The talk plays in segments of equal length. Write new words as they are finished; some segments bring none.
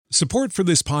Support for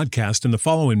this podcast and the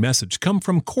following message come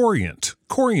from Corient.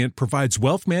 Corient provides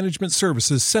wealth management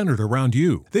services centered around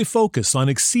you. They focus on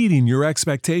exceeding your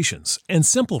expectations and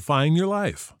simplifying your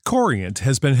life. Corient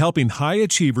has been helping high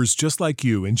achievers just like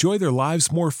you enjoy their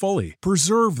lives more fully,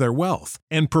 preserve their wealth,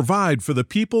 and provide for the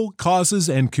people, causes,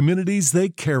 and communities they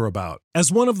care about. As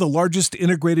one of the largest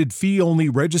integrated fee-only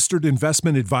registered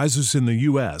investment advisors in the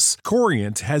U.S.,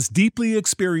 Corient has deeply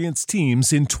experienced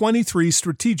teams in 23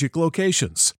 strategic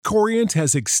locations. Corient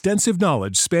has extensive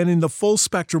knowledge spanning the full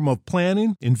spectrum of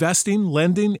planning, investing,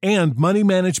 lending, and money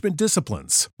management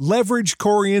disciplines. Leverage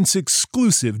Corient's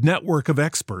exclusive network of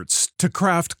experts to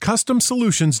craft custom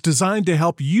solutions designed to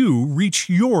help you reach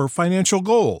your financial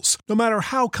goals, no matter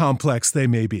how complex they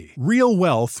may be. Real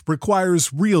wealth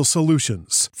requires real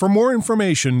solutions. For more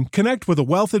information, connect with a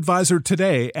wealth advisor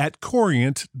today at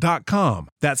Corient.com.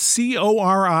 That's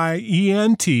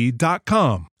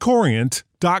Corient.com.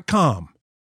 Corient.com.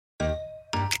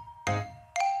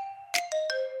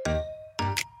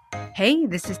 Hey,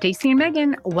 this is Stacey and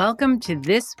Megan. Welcome to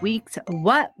this week's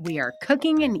What We Are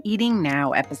Cooking and Eating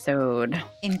Now episode.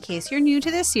 In case you're new to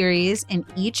this series, in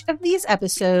each of these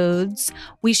episodes,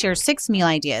 we share 6 meal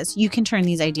ideas. You can turn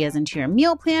these ideas into your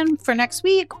meal plan for next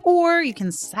week, or you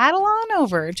can saddle on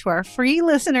over to our free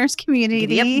listeners community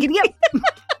Giddy up.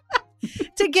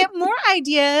 to get more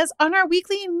ideas on our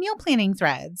weekly meal planning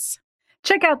threads.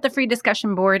 Check out the free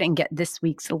discussion board and get this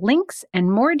week's links and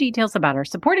more details about our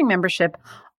supporting membership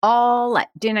all at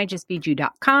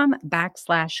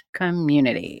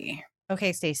didn'tijustfeedyou.com/community.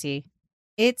 Okay, Stacey,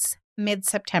 it's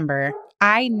mid-September.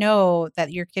 I know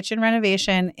that your kitchen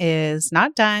renovation is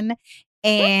not done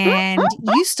and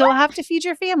you still have to feed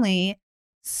your family.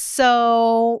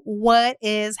 So what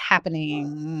is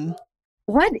happening?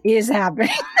 What is happening?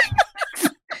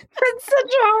 That's such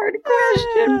a hard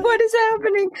question. What is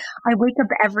happening? I wake up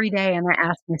every day and I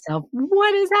ask myself,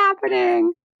 what is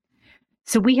happening?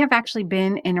 So we have actually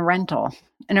been in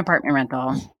an apartment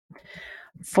rental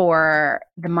for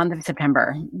the month of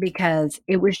September because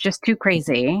it was just too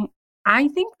crazy. I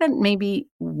think that maybe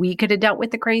we could have dealt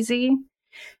with the crazy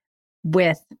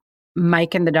with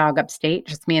Mike and the dog upstate,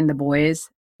 just me and the boys.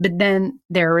 But then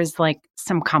there was like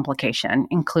some complication,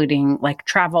 including like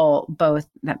travel, both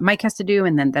that Mike has to do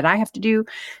and then that I have to do.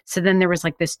 So then there was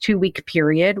like this 2-week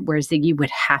period where Ziggy would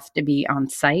have to be on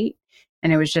site.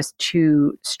 And it was just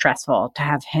too stressful to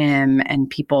have him and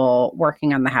people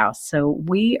working on the house. So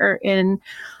we are in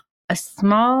a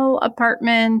small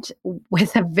apartment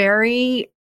with a very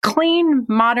clean,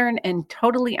 modern, and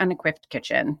totally unequipped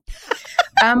kitchen,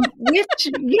 which,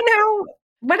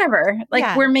 whatever,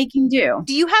 we're making do.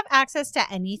 Do you have access to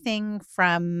anything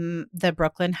from the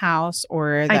Brooklyn house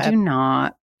or I do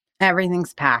not.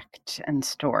 Everything's packed and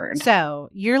stored. So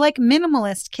you're like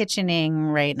minimalist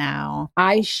kitchening right now.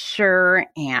 I sure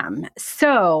am.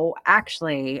 So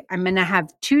actually, I'm going to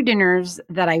have 2 dinners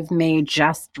that I've made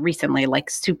just recently, like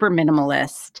super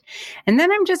minimalist. And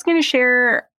then I'm just going to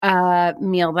share a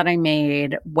meal that I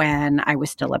made when I was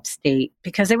still upstate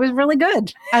because it was really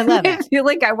good. I love it. I feel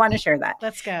like I want to share that.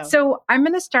 Let's go. So I'm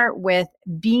going to start with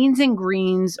beans and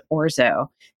greens orzo.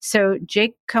 So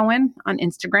Jake Cohen on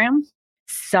Instagram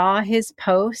saw his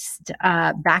post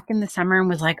back in the summer and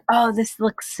was like, oh, this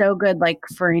looks so good, like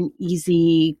for an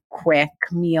easy, quick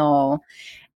meal.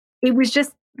 It was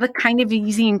just the kind of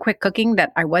easy and quick cooking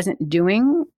that I wasn't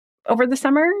doing over the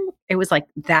summer. It was like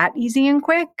that easy and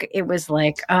quick. It was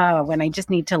like, when I just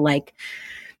need to like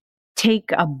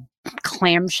take a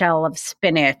clamshell of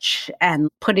spinach and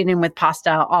put it in with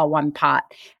pasta, all one pot.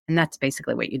 And that's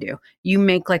basically what you do. You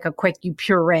make like you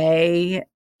puree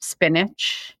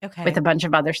spinach with a bunch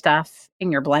of other stuff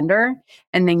in your blender,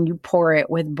 and then you pour it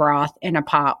with broth in a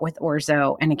pot with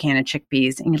orzo and a can of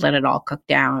chickpeas, and you let it all cook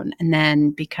down. And then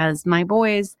because my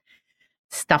boys,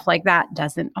 stuff like that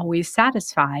doesn't always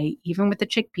satisfy, even with the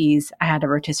chickpeas, I had a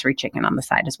rotisserie chicken on the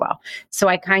side as well. So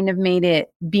I kind of made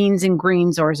it beans and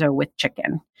greens orzo with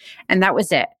chicken, and that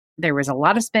was it. There was a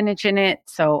lot of spinach in it,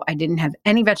 so I didn't have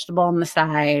any vegetable on the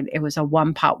side. It was a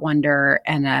one-pot wonder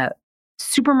and a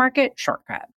supermarket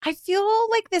shortcut. I feel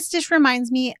like this dish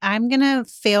reminds me, I'm going to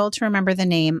fail to remember the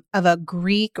name of a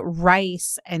Greek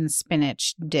rice and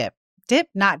spinach dish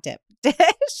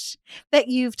that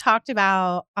you've talked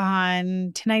about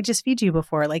on Didn't I Just Feed You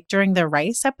before, like during the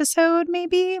rice episode,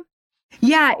 maybe?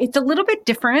 Yeah, it's a little bit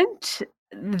different.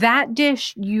 That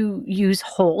dish, you use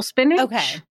whole spinach.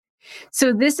 Okay.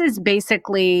 So this is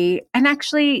basically, and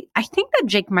actually, I think that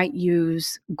Jake might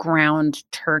use ground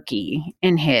turkey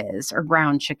in his or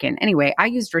ground chicken. Anyway, I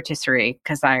used rotisserie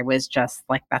because I was just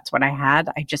like, that's what I had.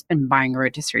 I just been buying a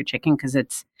rotisserie chicken because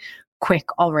it's quick,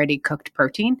 already cooked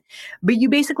protein. But you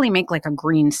basically make like a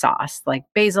green sauce, like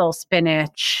basil,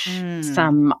 spinach,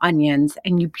 some onions,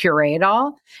 and you puree it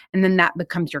all. And then that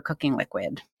becomes your cooking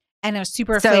liquid. And a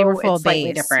super So flavorful it's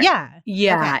slightly base. different. Yeah.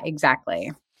 Yeah, Okay.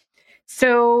 exactly.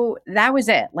 So that was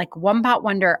it. Like one pot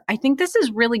wonder. I think this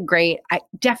is really great.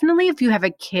 Definitely if you have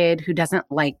a kid who doesn't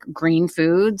like green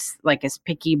foods, like is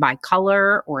picky by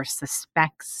color or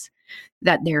suspects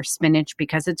that they're spinach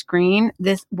because it's green,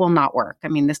 this will not work. I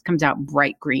mean, this comes out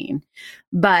bright green,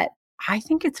 but I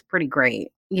think it's pretty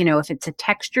great. You know, if it's a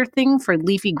texture thing for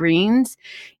leafy greens,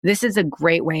 this is a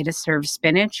great way to serve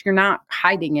spinach. You're not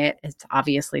hiding it. It's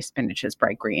obviously spinach is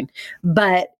bright green,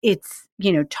 but it's,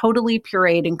 you know, totally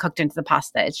pureed and cooked into the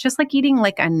pasta. It's just like eating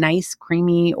like a nice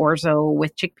creamy orzo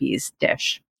with chickpeas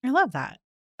dish. I love that.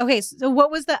 Okay. So what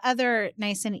was the other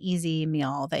nice and easy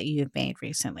meal that you've made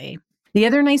recently? The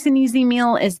other nice and easy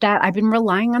meal is that I've been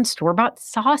relying on store-bought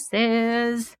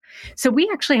sauces. So we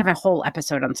actually have a whole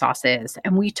episode on sauces,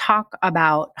 and we talk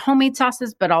about homemade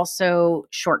sauces, but also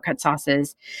shortcut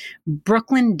sauces.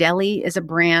 Brooklyn Deli is a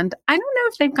brand. I don't know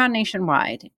if they've gone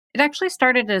nationwide. It actually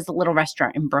started as a little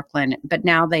restaurant in Brooklyn, but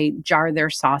now they jar their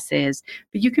sauces.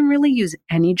 But you can really use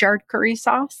any jarred curry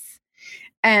sauce.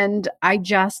 And I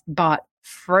just bought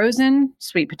frozen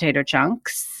sweet potato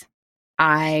chunks.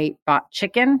 I bought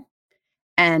chicken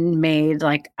and made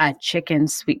like a chicken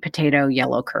sweet potato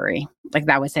yellow curry. Like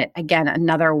that was it. Again,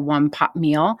 another one pot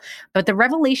meal. But the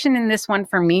revelation in this one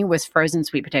for me was frozen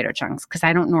sweet potato chunks because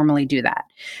I don't normally do that.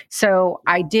 So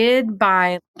I did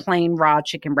buy plain raw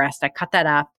chicken breast. I cut that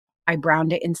up. I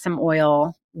browned it in some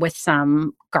oil with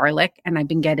some garlic. And I've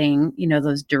been getting, you know,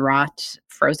 those Durat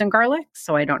frozen garlic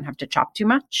so I don't have to chop too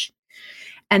much.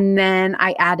 And then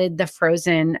I added the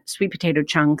frozen sweet potato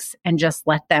chunks and just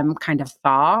let them kind of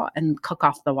thaw and cook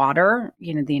off the water,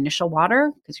 you know, the initial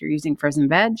water, because you're using frozen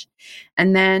veg.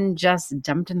 And then just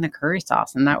dumped in the curry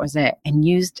sauce. And that was it. And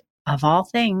used, of all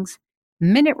things,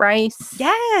 minute rice.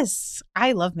 Yes.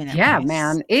 I love minute rice. Yeah,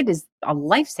 man. It is a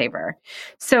lifesaver.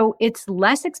 So it's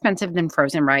less expensive than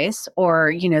frozen rice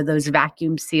or, you know, those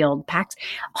vacuum sealed packs.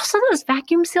 Also, those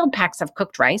vacuum sealed packs of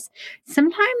cooked rice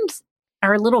sometimes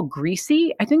are a little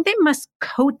greasy. I think they must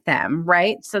coat them,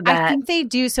 right? So that I think they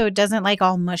do, so it doesn't like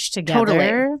all mush together.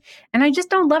 Totally. And I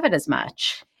just don't love it as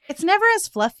much. It's never as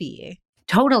fluffy.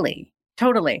 Totally.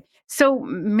 So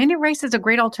minute rice is a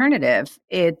great alternative.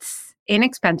 It's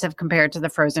inexpensive compared to the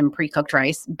frozen pre-cooked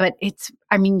rice, but it's,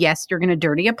 I mean, yes, you're going to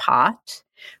dirty a pot,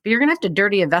 but you're going to have to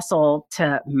dirty a vessel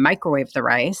to microwave the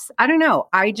rice. I don't know.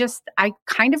 I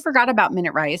kind of forgot about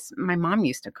minute rice. My mom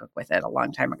used to cook with it a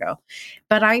long time ago,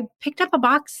 but I picked up a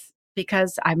box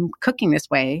because I'm cooking this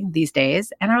way these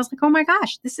days. And I was like, oh my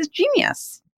gosh, this is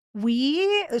genius.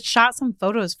 We shot some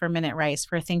photos for minute rice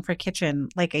for a Thing for Kitchen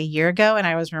like a year ago. And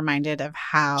I was reminded of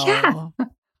how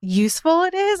useful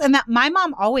it is. And that my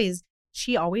mom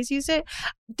she always used it.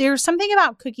 There's something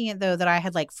about cooking it though that I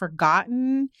had like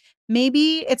forgotten.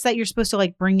 Maybe it's that you're supposed to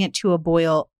like bring it to a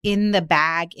boil in the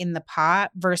bag, in the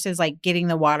pot versus like getting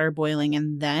the water boiling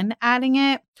and then adding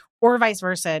it or vice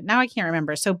versa. Now I can't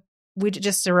remember. So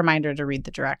just a reminder to read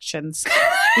the directions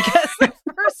because the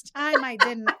first time I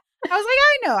didn't, I was like,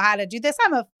 I know how to do this.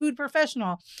 I'm a food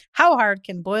professional. How hard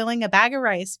can boiling a bag of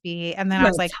rice be? And then I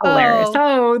was like,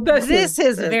 hilarious. This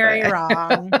is very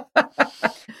wrong.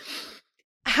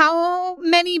 How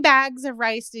many bags of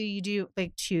rice do you do?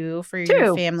 Like two for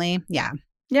your family?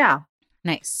 Yeah.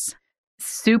 Nice.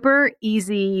 Super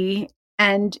easy.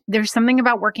 And there's something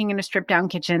about working in a stripped down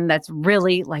kitchen that's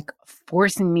really like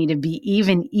forcing me to be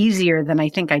even easier than I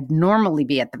think I'd normally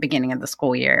be at the beginning of the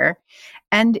school year.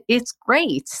 And it's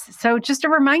great. So just a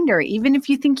reminder, even if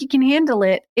you think you can handle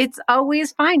it, it's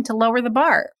always fine to lower the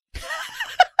bar.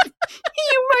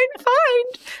 You might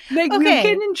find that you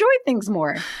can enjoy things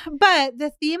more. But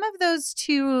the theme of those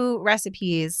two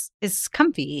recipes is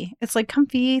comfy. It's like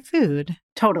comfy food.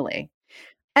 Totally.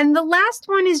 And the last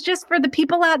one is just for the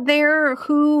people out there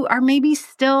who are maybe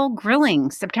still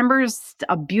grilling. September's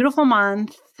a beautiful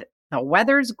month. The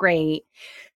weather's great.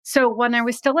 So when I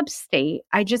was still upstate,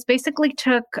 I just basically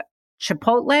took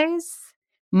chipotles,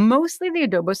 mostly the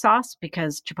adobo sauce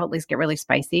because chipotles get really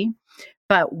spicy.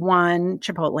 But one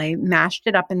chipotle, mashed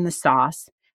it up in the sauce,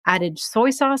 added soy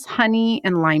sauce, honey,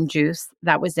 and lime juice.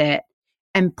 That was it.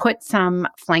 And put some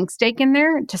flank steak in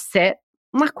there to sit,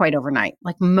 not quite overnight,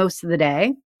 like most of the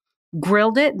day.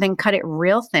 Grilled it, then cut it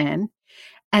real thin.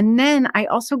 And then I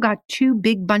also got 2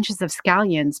 big bunches of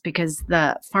scallions because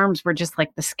the farms were just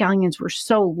like, the scallions were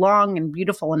so long and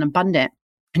beautiful and abundant,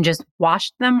 and just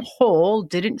washed them whole,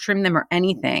 didn't trim them or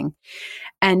anything.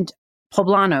 And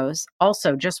poblanos,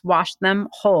 also just washed them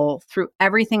whole, threw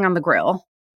everything on the grill,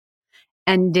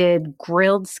 and did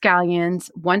grilled scallions.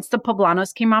 Once the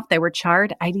poblanos came off, they were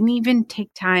charred. I didn't even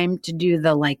take time to do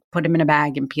the put them in a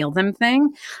bag and peel them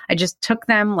thing. I just took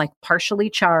them partially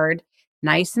charred,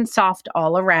 nice and soft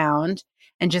all around,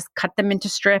 and just cut them into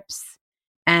strips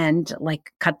and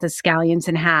cut the scallions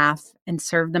in half and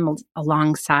served them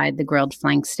alongside the grilled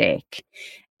flank steak.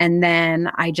 And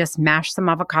then I just mashed some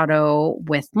avocado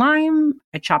with lime.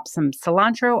 I chopped some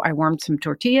cilantro. I warmed some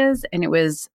tortillas, and it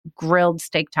was grilled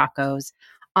steak tacos.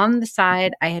 On the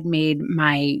side, I had made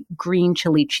my green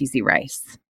chili cheesy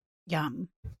rice. Yum.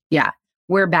 Yeah,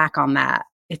 we're back on that.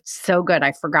 It's so good.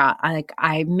 I forgot.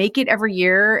 I make it every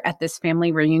year at this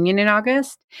family reunion in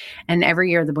August. And every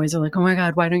year the boys are like, oh my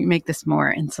God, why don't you make this more?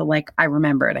 And so I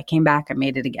remembered. I came back, I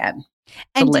made it again.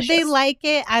 And Delicious. did they like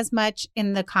it as much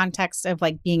in the context of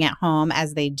being at home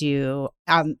as they do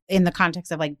in the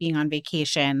context of being on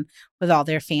vacation with all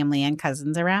their family and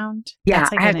cousins around? Yeah,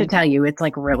 I have to tell you, it's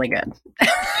really good.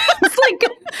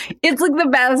 It's the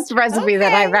best recipe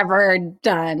that I've ever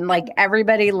done.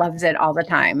 Everybody loves it all the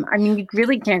time. I mean, you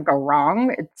really can't go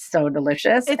wrong. It's so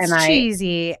delicious. It's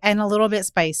cheesy and a little bit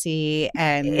spicy,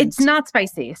 and it's not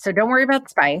spicy, so don't worry about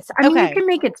spice. I mean, you can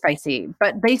make it spicy,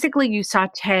 but basically you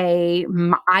saute.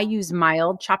 I use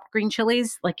mild chopped green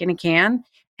chilies, in a can,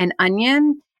 and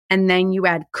onion, and then you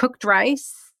add cooked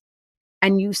rice,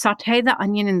 and you saute the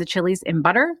onion and the chilies in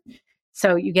butter.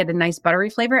 So you get a nice buttery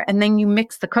flavor. And then you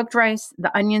mix the cooked rice,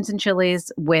 the onions and chilies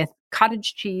with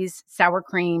cottage cheese, sour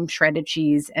cream, shredded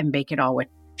cheese, and bake it all with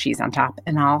cheese on top.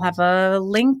 And I'll have a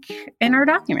link in our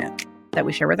document that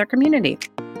we share with our community.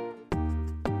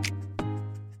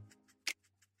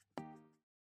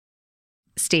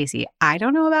 Stacey, I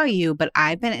don't know about you, but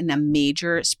I've been in a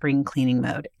major spring cleaning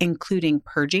mode, including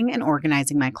purging and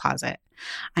organizing my closet.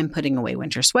 I'm putting away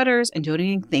winter sweaters and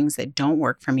donating things that don't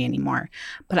work for me anymore.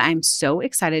 But I'm so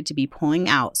excited to be pulling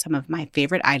out some of my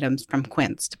favorite items from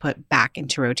Quince to put back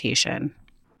into rotation.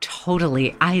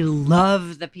 Totally. I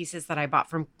love the pieces that I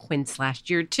bought from Quince last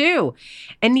year too.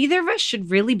 And neither of us should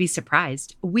really be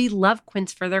surprised. We love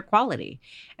Quince for their quality.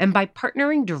 And by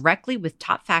partnering directly with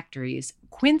top factories,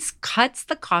 Quince cuts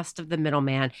the cost of the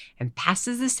middleman and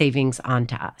passes the savings on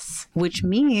to us. Which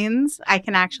means I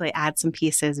can actually add some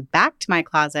pieces back to my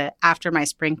closet after my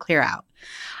spring clear out.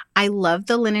 I love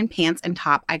the linen pants and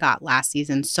top I got last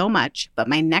season so much, but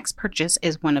my next purchase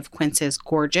is one of Quince's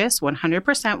gorgeous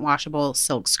 100% washable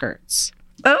silk skirts.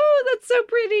 Oh, that's so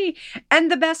pretty. And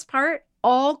the best part,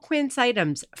 all Quince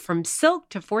items from silk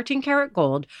to 14 karat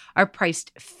gold are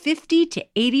priced 50 to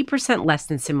 80% less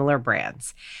than similar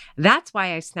brands. That's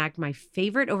why I snagged my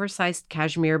favorite oversized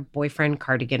cashmere boyfriend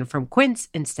cardigan from Quince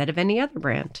instead of any other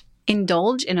brand.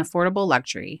 Indulge in affordable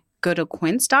luxury. Go to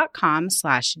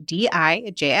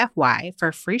quince.com/DIJFY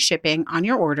for free shipping on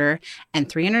your order and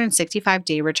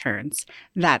 365-day returns.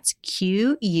 That's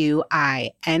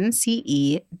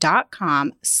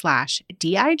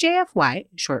QUINCE.com/DIJFY,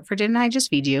 short for Didn't I Just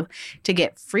Feed You, to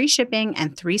get free shipping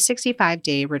and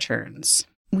 365-day returns.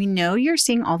 We know you're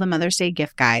seeing all the Mother's Day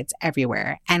gift guides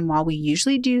everywhere. And while we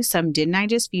usually do some Didn't I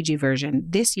Just Feed You version,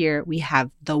 this year we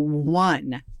have the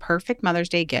one perfect Mother's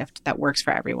Day gift that works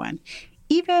for everyone.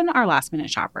 Even our last-minute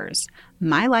shoppers.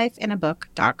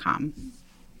 MyLifeInABook.com.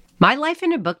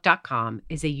 MyLifeInABook.com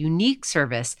is a unique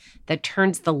service that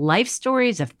turns the life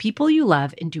stories of people you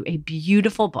love into a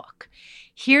beautiful book.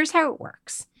 Here's how it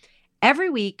works. Every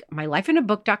week,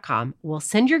 MyLifeInABook.com will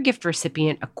send your gift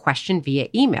recipient a question via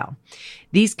email.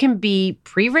 These can be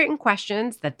pre-written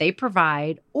questions that they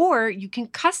provide, or you can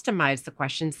customize the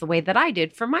questions the way that I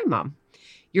did for my mom.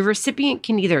 Your recipient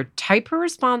can either type her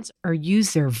response or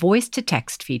use their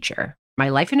voice-to-text feature.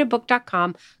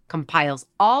 MyLifeInABook.com compiles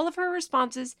all of her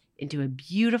responses into a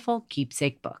beautiful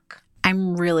keepsake book.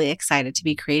 I'm really excited to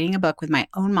be creating a book with my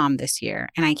own mom this year,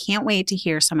 and I can't wait to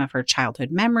hear some of her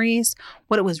childhood memories,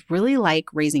 what it was really like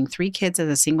raising 3 kids as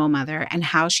a single mother, and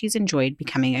how she's enjoyed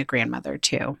becoming a grandmother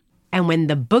too. And when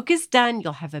the book is done,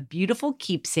 you'll have a beautiful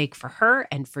keepsake for her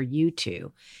and for you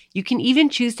too. You can even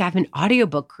choose to have an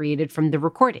audiobook created from the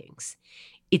recordings.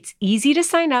 It's easy to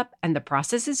sign up and the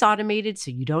process is automated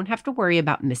so you don't have to worry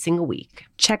about missing a week.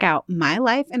 Check out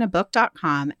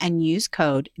MyLifeInABook.com and use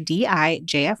code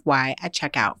DIJFY at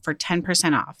checkout for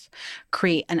 10% off.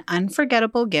 Create an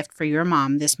unforgettable gift for your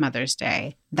mom this Mother's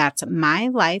Day. That's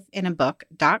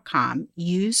MyLifeInABook.com.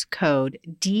 Use code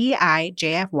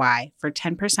DIJFY for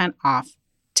 10% off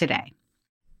today.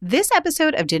 This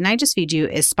episode of Didn't I Just Feed You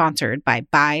is sponsored by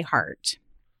ByHeart.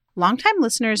 Longtime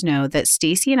listeners know that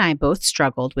Stacey and I both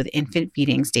struggled with infant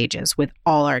feeding stages with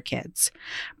all our kids.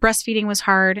 Breastfeeding was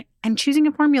hard, and choosing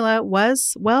a formula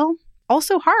was, well,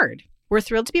 also hard. We're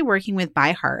thrilled to be working with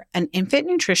ByHeart, an infant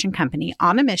nutrition company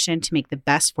on a mission to make the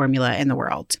best formula in the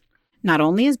world. Not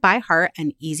only is ByHeart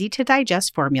an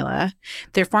easy-to-digest formula,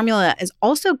 their formula is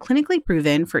also clinically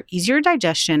proven for easier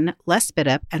digestion, less spit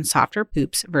up, and softer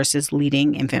poops versus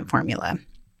leading infant formula.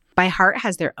 ByHeart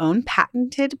has their own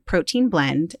patented protein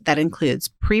blend that includes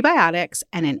prebiotics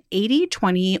and an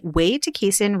 80-20 whey to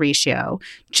casein ratio,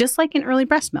 just like in early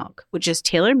breast milk, which is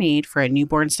tailor-made for a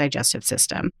newborn's digestive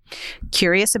system.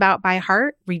 Curious about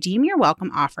ByHeart? Redeem your welcome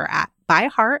offer at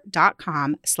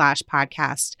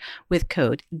byheart.com/podcast with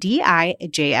code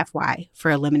DIJFY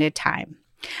for a limited time.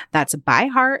 That's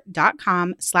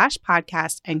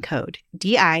byheart.com/podcast and code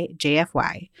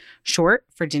DIJFY, short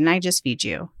for Didn't I Just Feed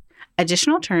You?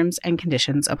 Additional terms and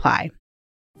conditions apply.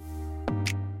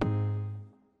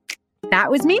 That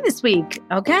was me this week.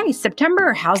 Okay,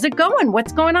 September, how's it going?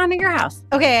 What's going on at your house?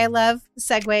 Okay, I love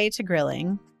segue to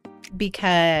grilling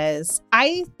because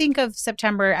I think of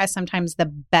September as sometimes the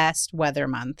best weather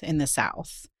month in the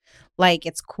South. Like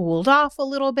it's cooled off a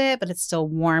little bit, but it's still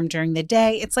warm during the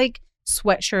day. It's like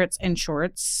sweatshirts and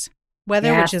shorts weather,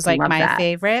 Yes, which is like my that.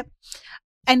 favorite.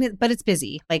 But it's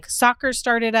busy. Like soccer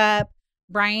started up.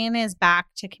 Brian is back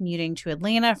to commuting to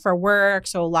Atlanta for work.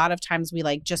 So a lot of times we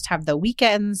like just have the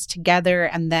weekends together.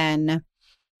 And then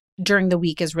during the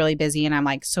week is really busy. And I'm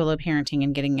like solo parenting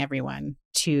and getting everyone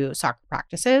to soccer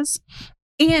practices.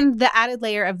 And the added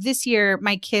layer of this year,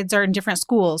 my kids are in different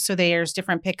schools. So there's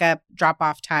different pickup, drop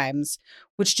off times,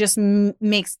 which just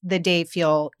makes the day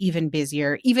feel even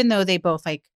busier, even though they both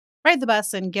like ride the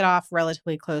bus and get off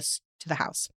relatively close to the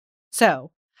house.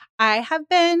 So I have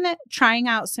been trying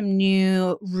out some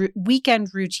new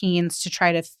weekend routines to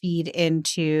try to feed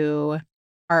into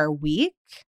our week.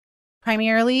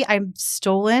 Primarily, I've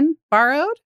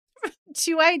borrowed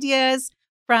 2 ideas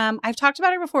from, I've talked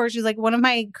about her before. She's like one of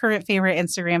my current favorite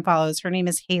Instagram follows. Her name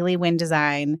is Haley Wynn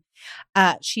Design.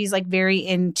 She's like very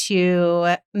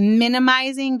into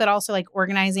minimizing, but also like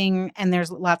organizing. And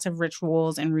there's lots of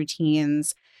rituals and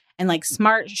routines and like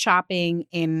smart shopping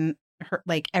in her,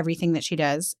 like everything that she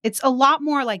does. It's a lot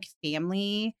more like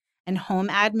family and home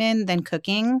admin than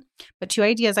cooking. But 2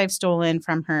 ideas I've stolen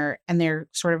from her, and they're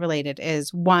sort of related,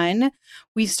 is 1,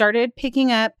 we started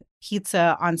picking up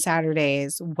pizza on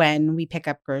Saturdays when we pick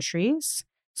up groceries.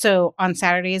 So on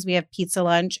Saturdays, we have pizza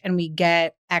lunch and we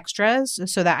get extras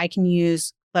so that I can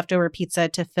use leftover pizza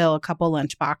to fill a couple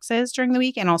lunch boxes during the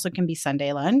week, and also can be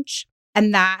Sunday lunch.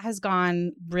 And that has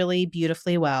gone really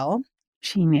beautifully well.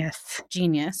 Genius.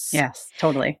 Yes,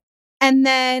 totally. And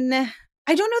then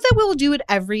I don't know that we'll do it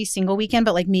every single weekend,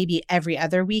 but like maybe every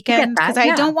other weekend, because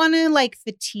I don't want to like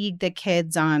fatigue the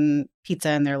kids on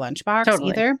pizza in their lunchbox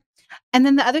either. And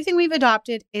then the other thing we've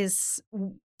adopted is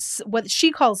what she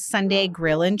calls Sunday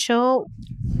Grill and Chill.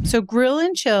 So Grill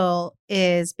and Chill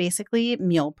is basically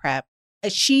meal prep.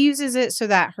 She uses it so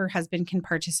that her husband can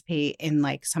participate in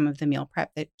like some of the meal prep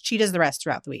that she does the rest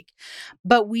throughout the week.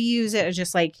 But we use it as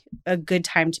just like a good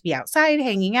time to be outside,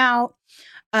 hanging out.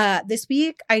 This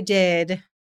week I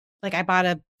bought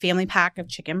a family pack of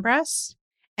chicken breasts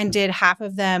and did half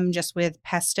of them just with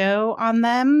pesto on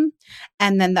them.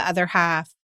 And then the other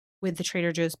half with the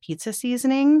Trader Joe's pizza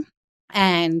seasoning.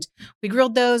 And we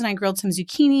grilled those, and I grilled some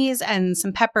zucchinis and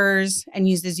some peppers and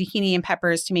used the zucchini and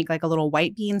peppers to make like a little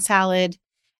white bean salad.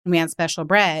 And we had special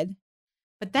bread.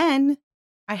 But then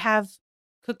I have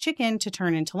cooked chicken to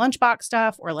turn into lunchbox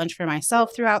stuff or lunch for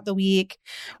myself throughout the week.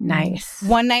 Nice.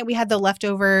 One night we had the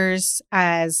leftovers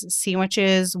as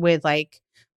sandwiches with like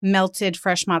melted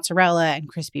fresh mozzarella and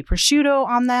crispy prosciutto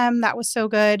on them. That was so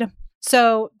good.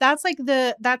 So that's like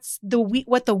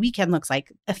what the weekend looks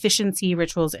like: efficiency,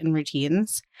 rituals, and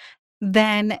routines.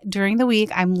 Then during the week,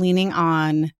 I'm leaning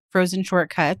on frozen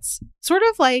shortcuts, sort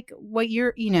of like what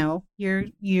you're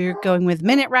going with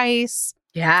minute rice.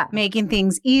 Yeah. Making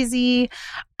things easy.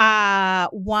 I'm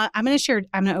going to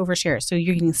overshare. So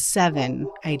you're getting 7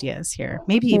 ideas here,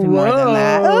 maybe even more than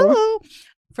that. Oh,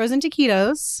 frozen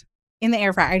taquitos in the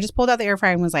air fryer. I just pulled out the air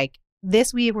fryer and was like,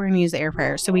 this week we're going to use the air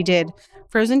fryer. So we did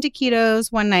frozen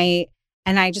taquitos one night,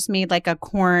 and I just made like a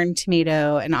corn,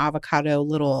 tomato, and avocado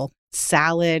little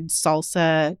salad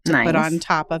salsa to put on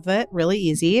top of it. Really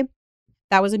easy.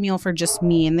 That was a meal for just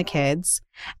me and the kids.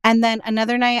 And then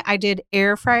another night I did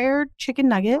air fryer chicken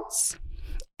nuggets,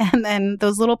 and then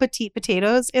those little petite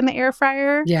potatoes in the air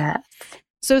fryer. Yeah.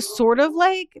 So sort of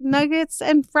like nuggets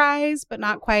and fries, but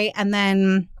not quite. And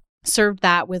then served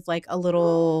that with like a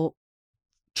little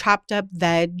chopped up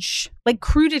veg, like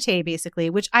crudité basically,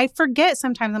 which I forget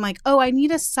sometimes. I'm like, oh, I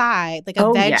need a side, like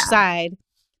a veg side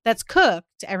that's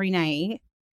cooked every night.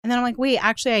 And then I'm like, wait,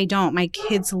 actually I don't. My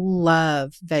kids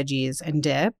love veggies and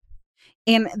dip.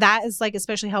 And that is like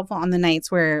especially helpful on the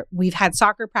nights where we've had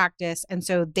soccer practice. And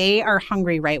so they are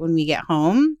hungry right when we get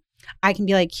home. I can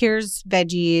be like, here's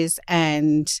veggies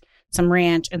and some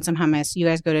ranch and some hummus. You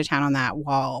guys go to town on that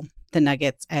while the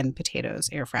nuggets and potatoes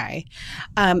air fry.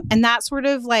 And that sort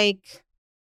of like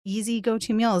easy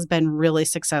go-to meal has been really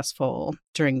successful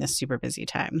during this super busy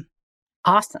time.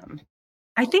 Awesome.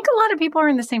 I think a lot of people are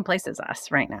in the same place as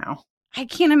us right now. I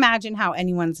can't imagine how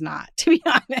anyone's not, to be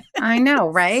honest. I know,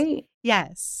 right?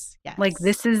 Yes. Like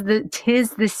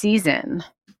tis the season.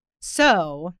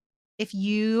 So if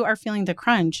you are feeling the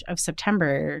crunch of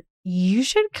September, you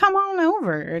should come on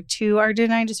over to our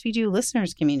Didn't I Just Feed You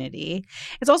listeners community.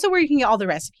 It's also where you can get all the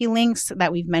recipe links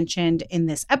that we've mentioned in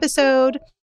this episode.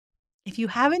 If you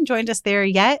haven't joined us there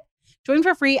yet, join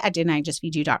for free at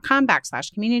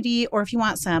didn'tijustfeedyou.com/community. Or if you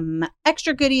want some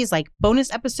extra goodies like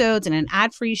bonus episodes and an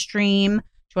ad-free stream,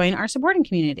 join our supporting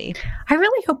community. I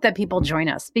really hope that people join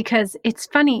us because it's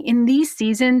funny. In these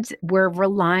seasons, we're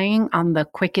relying on the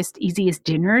quickest, easiest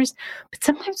dinners, but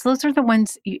sometimes those are the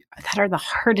ones that are the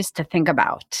hardest to think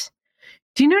about.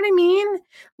 Do you know what I mean?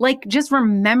 Like just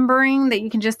remembering that you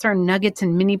can just throw nuggets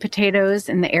and mini potatoes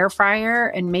in the air fryer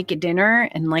and make a dinner.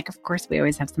 And like, of course, we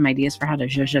always have some ideas for how to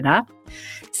zhuzh it up.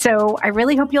 So I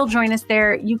really hope you'll join us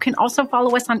there. You can also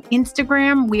follow us on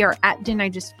Instagram. We are at Didn't I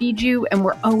Just Feed You? And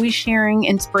we're always sharing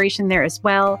inspiration there as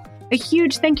well. A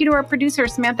huge thank you to our producer,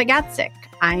 Samantha Gatzik.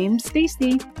 I'm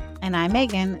Stacey. And I'm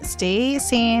Megan. Stay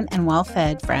sane and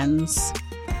well-fed, friends.